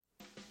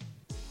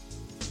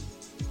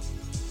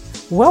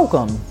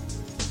Welcome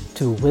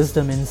to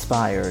Wisdom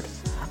Inspired,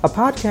 a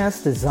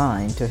podcast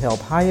designed to help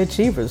high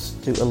achievers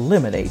to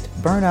eliminate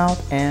burnout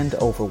and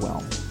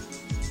overwhelm.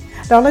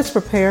 Now let's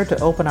prepare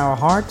to open our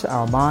hearts,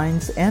 our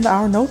minds, and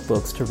our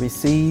notebooks to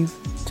receive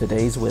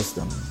today's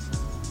wisdom.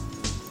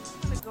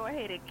 I'm going to go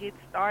ahead and get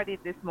started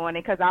this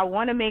morning because I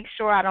want to make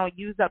sure I don't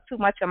use up too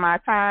much of my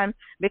time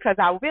because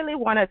I really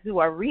want to do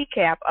a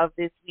recap of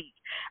this week.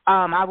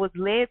 I was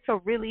led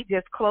to really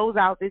just close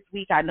out this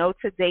week. I know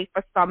today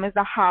for some is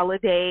a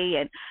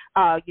holiday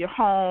and you're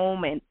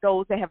home, and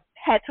those that have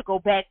had to go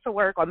back to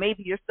work, or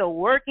maybe you're still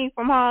working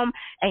from home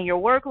and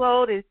your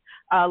workload is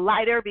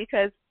lighter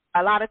because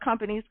a lot of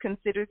companies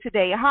consider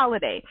today a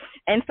holiday.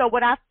 And so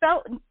what I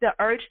felt the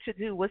urge to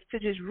do was to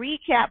just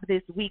recap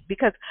this week,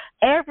 because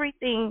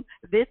everything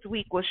this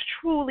week was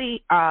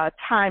truly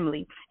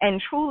timely,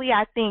 and truly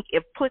I think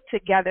if put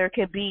together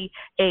can be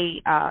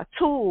a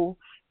tool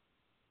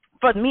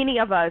for many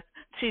of us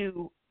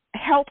to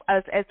help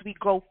us as we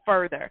go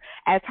further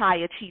as high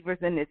achievers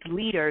and as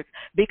leaders,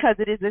 because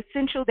it is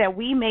essential that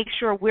we make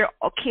sure we're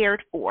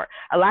cared for.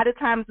 A lot of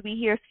times we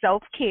hear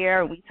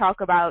self-care and we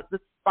talk about the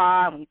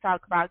spa and we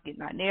talk about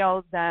getting our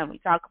nails done. We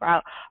talk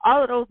about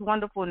all of those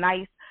wonderful,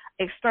 nice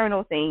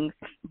external things.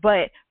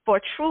 But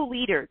for true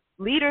leaders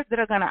that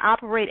are going to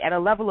operate at a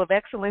level of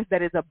excellence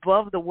that is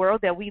above the world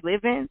that we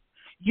live in,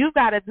 you've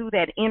got to do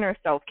that inner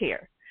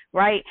self-care.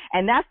 Right?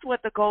 And that's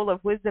what the goal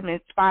of Wisdom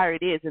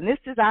Inspired is. And this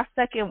is our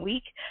second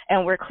week,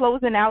 and we're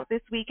closing out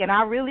this week. And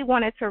I really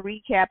wanted to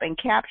recap and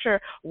capture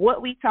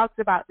what we talked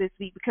about this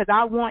week, because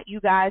I want you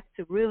guys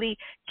to really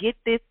get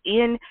this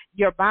in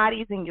your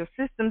bodies and your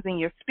systems and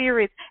your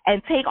spirits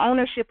and take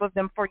ownership of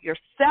them for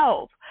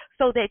yourself,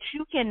 so that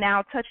you can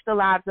now touch the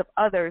lives of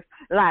others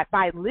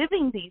by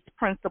living these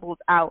principles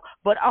out,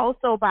 but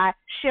also by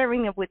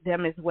sharing it with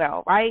them as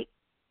well, right?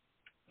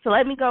 So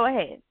let me go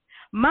ahead.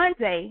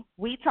 Monday,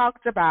 we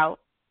talked about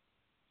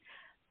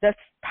the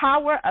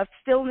power of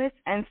stillness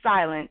and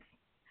silence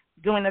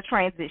during the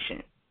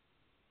transition.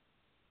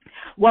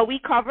 What we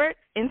covered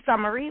in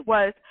summary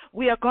was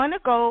we are going to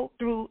go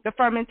through the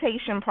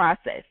fermentation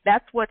process.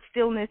 That's what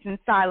stillness and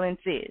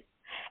silence is.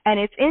 And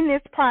it's in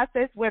this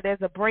process where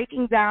there's a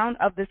breaking down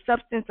of the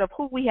substance of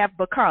who we have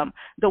become.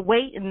 The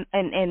weight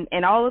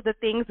and all of the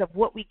things of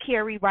what we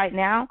carry right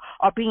now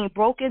are being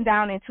broken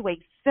down into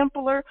a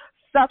simpler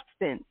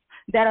substance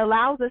that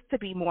allows us to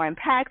be more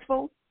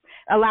impactful,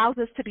 allows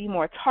us to be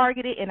more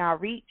targeted in our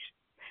reach,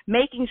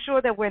 making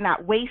sure that we're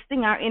not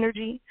wasting our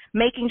energy,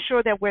 making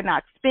sure that we're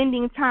not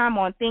spending time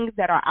on things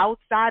that are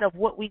outside of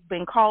what we've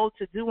been called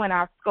to do in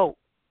our scope.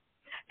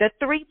 The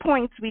 3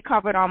 points we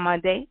covered on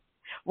Monday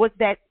was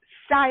that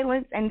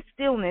silence and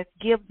stillness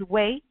gives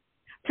way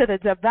to the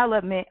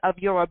development of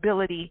your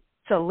ability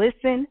to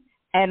listen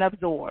and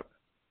absorb.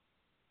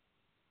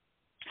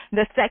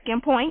 The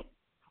second point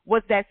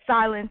was that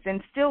silence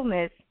and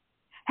stillness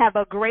have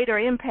a greater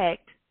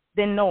impact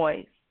than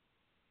noise.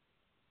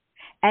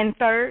 And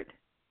third,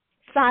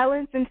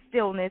 silence and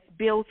stillness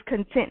builds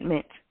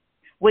contentment,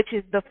 which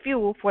is the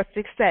fuel for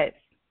success.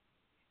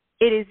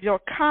 It is your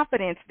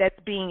confidence that's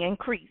being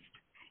increased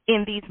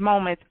in these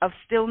moments of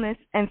stillness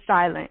and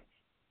silence.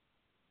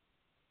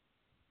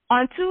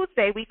 On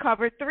Tuesday, we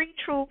covered 3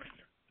 truths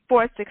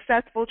for a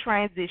successful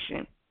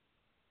transition.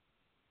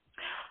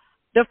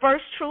 The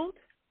first truth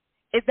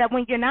is that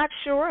when you're not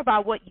sure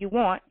about what you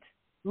want,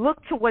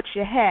 look to what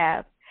you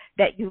have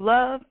that you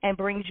love and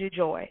brings you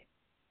joy.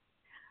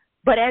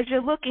 But as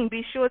you're looking,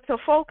 be sure to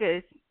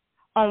focus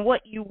on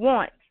what you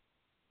want,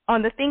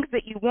 on the things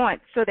that you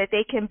want, so that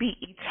they can be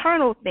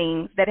eternal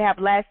things that have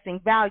lasting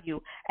value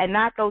and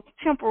not those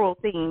temporal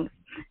things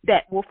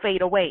that will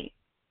fade away.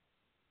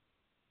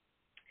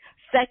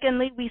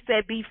 Secondly, we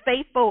said be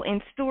faithful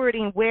in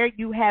stewarding where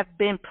you have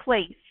been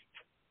placed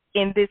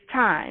in this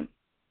time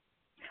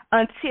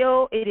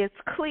until it is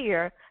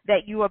clear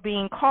that you are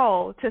being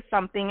called to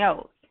something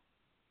else.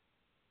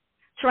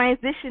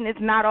 Transition is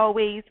not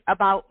always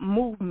about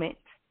movement.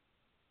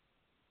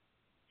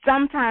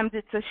 Sometimes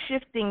it's a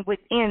shifting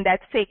within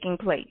that's taking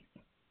place.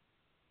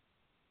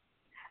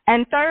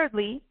 And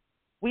thirdly,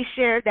 we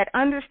shared that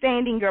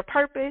understanding your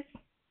purpose,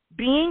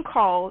 being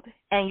called,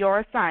 and your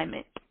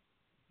assignment.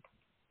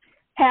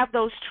 Have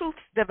those truths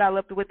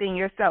developed within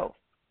yourself.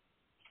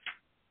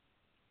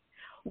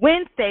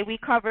 Wednesday, we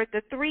covered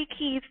the 3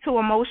 keys to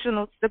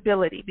emotional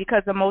stability,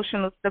 because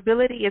emotional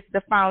stability is the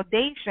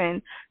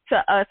foundation to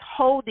us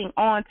holding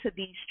on to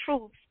these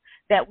truths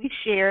that we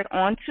shared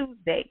on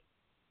Tuesday.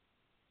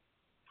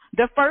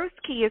 The first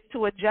key is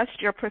to adjust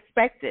your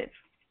perspective.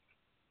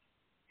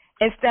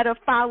 Instead of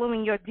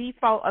following your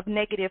default of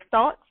negative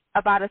thoughts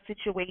about a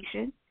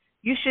situation,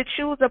 you should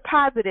choose a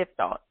positive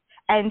thought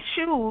and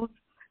choose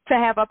to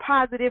have a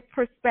positive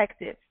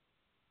perspective.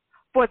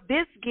 For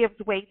this gives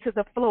way to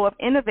the flow of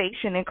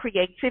innovation and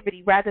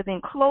creativity rather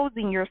than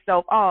closing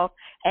yourself off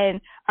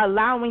and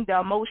allowing the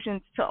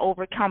emotions to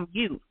overcome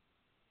you.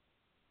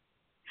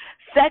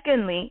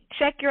 Secondly,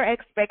 check your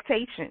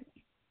expectations,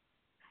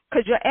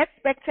 because your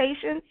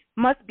expectations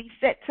must be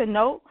set to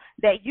know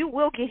that you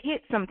will get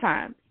hit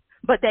sometimes.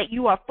 but that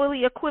you are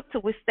fully equipped to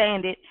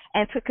withstand it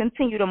and to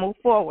continue to move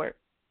forward.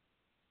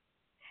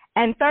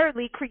 And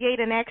thirdly, create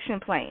an action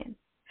plan.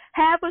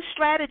 Have a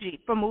strategy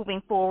for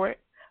moving forward,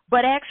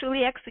 but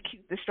actually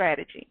execute the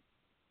strategy.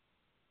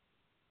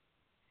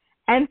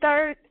 And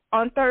third,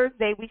 on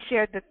Thursday, we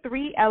shared the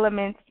 3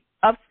 elements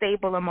of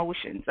stable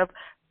emotions, of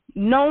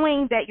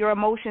knowing that your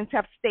emotions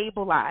have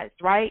stabilized,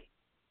 right?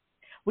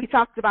 We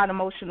talked about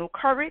emotional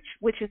courage,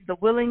 which is the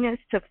willingness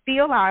to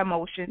feel our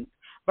emotions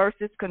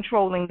versus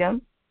controlling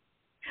them.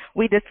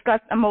 We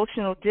discussed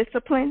emotional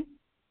discipline.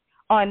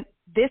 On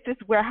this is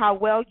where how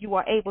well you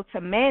are able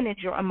to manage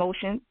your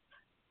emotions,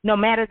 no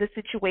matter the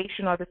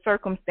situation or the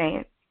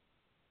circumstance.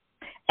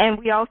 And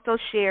we also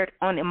shared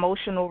on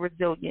emotional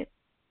resilience,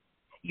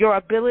 your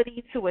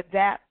ability to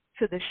adapt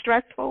to the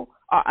stressful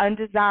or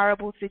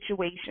undesirable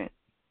situations.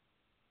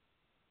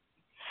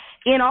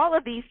 In all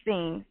of these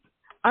things,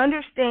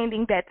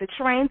 understanding that the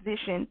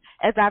transition,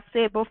 as I've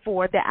said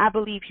before, that I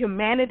believe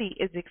humanity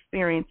is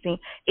experiencing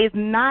is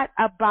not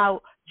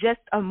about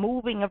just a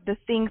moving of the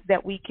things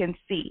that we can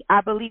see.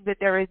 I believe that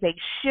there is a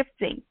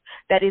shifting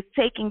that is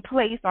taking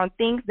place on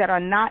things that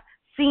are not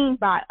seen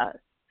by us.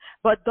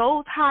 But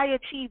those high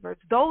achievers,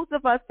 those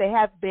of us that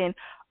have been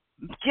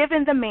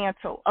given the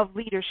mantle of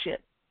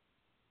leadership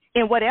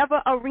in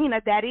whatever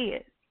arena that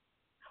is,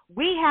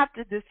 we have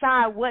to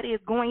decide what is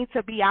going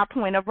to be our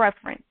point of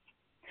reference.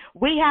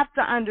 We have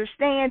to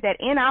understand that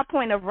in our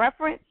point of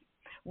reference,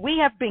 we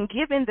have been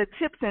given the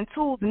tips and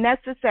tools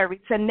necessary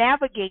to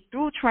navigate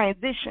through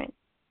transition.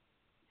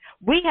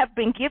 We have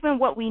been given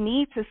what we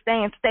need to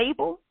stand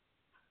stable,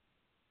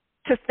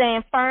 to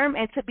stand firm,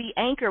 and to be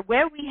anchored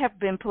where we have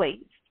been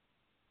placed,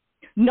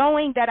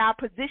 knowing that our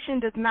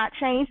position does not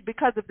change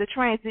because of the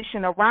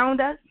transition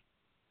around us,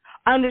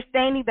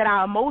 understanding that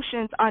our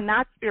emotions are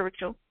not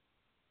spiritual,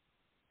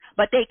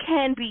 but they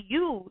can be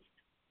used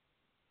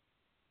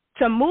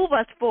to move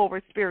us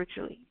forward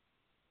spiritually.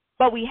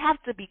 But we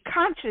have to be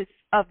conscious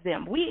of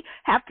them. We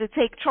have to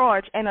take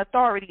charge and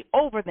authority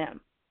over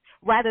them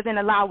rather than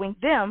allowing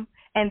them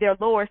and their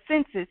lower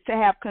senses to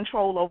have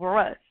control over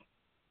us.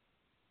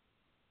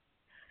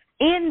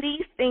 In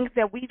these things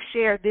that we've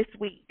shared this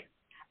week,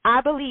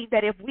 I believe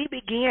that if we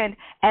begin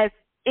as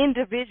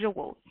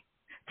individuals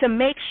to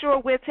make sure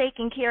we're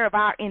taking care of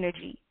our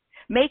energy,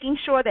 making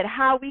sure that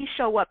how we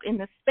show up in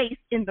the space,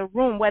 in the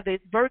room, whether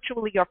it's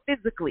virtually or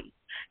physically,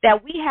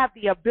 that we have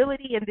the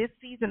ability in this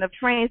season of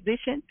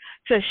transition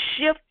to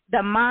shift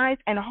the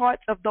minds and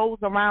hearts of those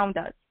around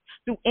us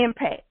through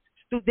impact,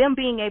 through them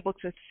being able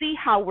to see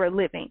how we're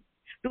living,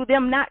 through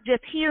them not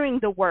just hearing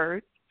the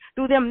words,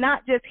 through them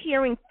not just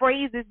hearing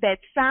phrases that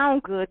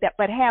sound good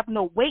but have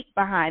no weight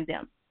behind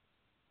them.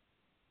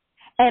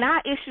 And I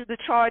issue the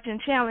charge and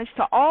challenge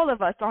to all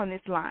of us on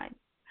this line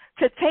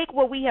to take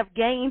what we have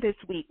gained this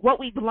week, what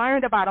we've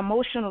learned about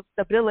emotional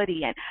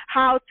stability and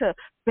how to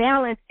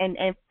balance and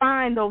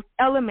find those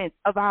elements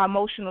of our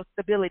emotional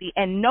stability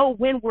and know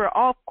when we're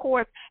off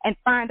course and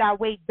find our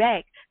way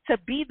back, to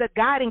be the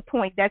guiding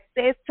point that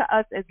says to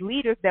us as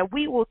leaders that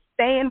we will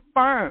stand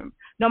firm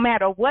no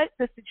matter what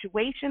the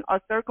situation or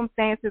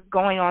circumstances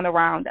going on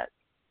around us.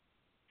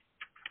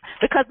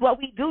 Because what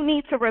we do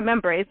need to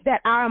remember is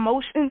that our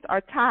emotions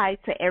are tied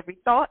to every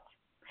thought,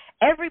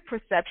 every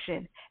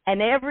perception,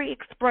 and every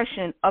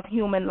expression of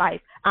human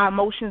life. Our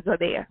emotions are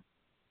there.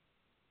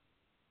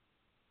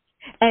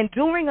 And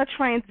during a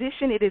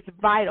transition, it is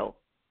vital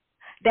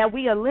that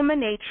we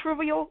eliminate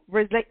trivial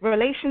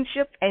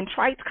relationships and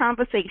trite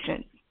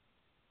conversations.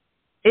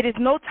 It is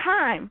no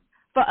time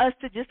for us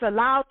to just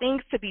allow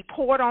things to be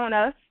poured on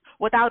us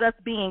without us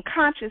being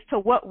conscious to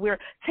what we're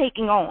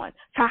taking on,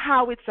 to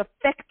how it's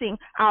affecting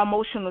our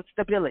emotional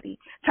stability,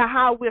 to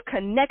how we're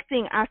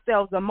connecting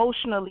ourselves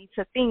emotionally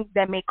to things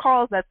that may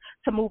cause us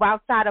to move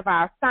outside of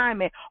our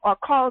assignment or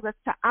cause us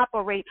to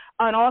operate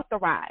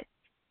unauthorized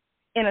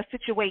in a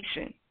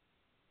situation.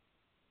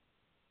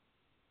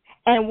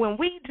 And when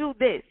we do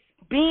this,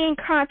 being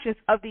conscious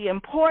of the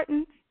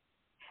importance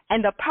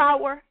and the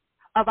power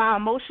of our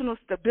emotional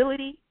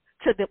stability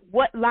to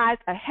what lies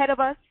ahead of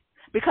us,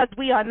 because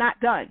we are not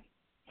done.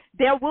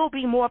 There will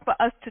be more for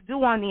us to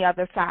do on the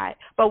other side,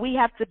 but we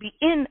have to be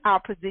in our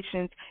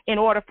positions in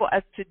order for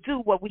us to do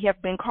what we have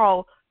been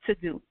called to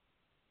do.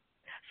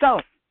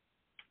 So,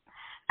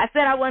 I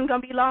said I wasn't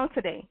going to be long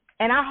today,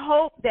 and I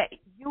hope that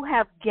you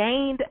have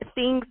gained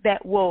things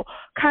that will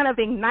kind of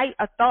ignite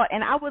a thought,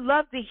 and I would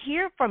love to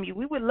hear from you.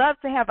 We would love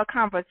to have a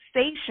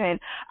conversation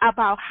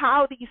about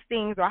how these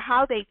things or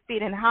how they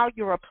fit and how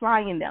you're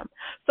applying them.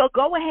 So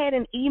go ahead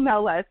and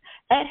email us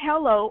at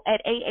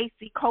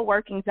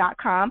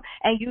hello@aaccoworking.com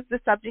and use the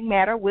subject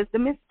matter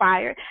Wisdom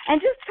Inspired,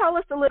 and just tell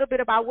us a little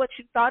bit about what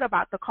you thought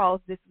about the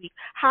calls this week.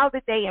 How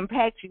did they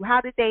impact you? How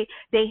did they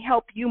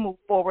help you move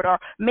forward? Or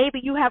maybe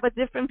you have a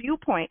different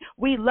viewpoint.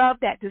 We love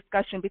that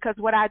discussion, because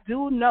what I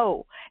do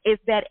know is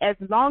that as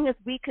long as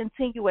we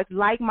continue as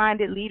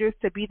like-minded leaders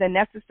to be the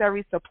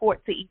necessary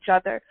support to each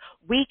other,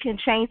 we can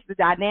change the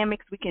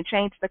dynamics, we can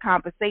change the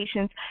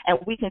conversations, and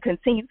we can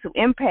continue to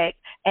impact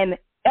and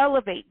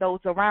elevate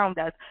those around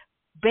us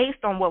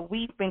based on what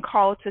we've been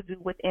called to do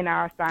within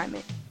our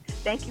assignment.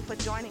 Thank you for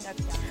joining us,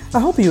 guys. I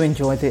hope you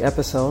enjoyed the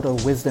episode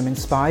of Wisdom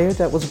Inspired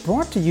that was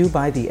brought to you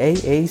by the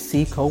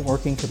AAC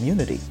Co-working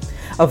Community,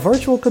 a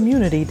virtual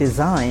community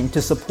designed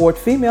to support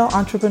female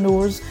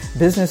entrepreneurs,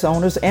 business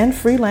owners, and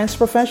freelance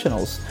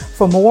professionals.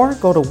 For more,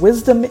 go to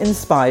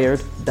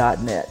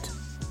wisdominspired.net.